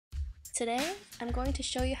Today, I'm going to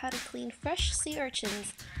show you how to clean fresh sea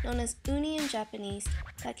urchins, known as uni in Japanese,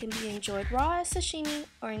 that can be enjoyed raw as sashimi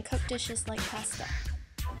or in cooked dishes like pasta.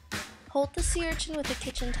 Hold the sea urchin with a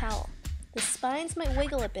kitchen towel. The spines might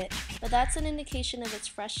wiggle a bit, but that's an indication of its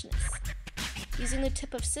freshness. Using the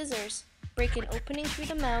tip of scissors, break an opening through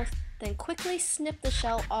the mouth, then quickly snip the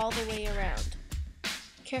shell all the way around.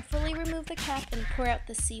 Carefully remove the cap and pour out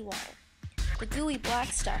the seawater. The gooey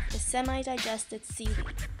black stuff is semi-digested seaweed.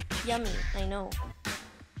 Yummy, I know.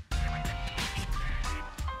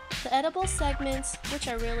 The edible segments, which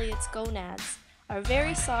are really its gonads, are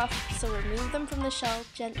very soft, so remove them from the shell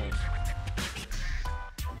gently.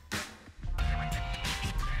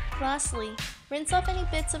 Lastly, rinse off any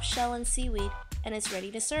bits of shell and seaweed, and it's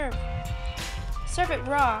ready to serve. Serve it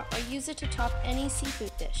raw or use it to top any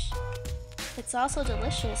seafood dish. It's also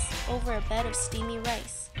delicious over a bed of steamy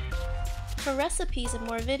rice. For recipes and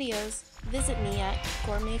more videos, visit me at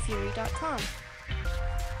gourmetfury.com.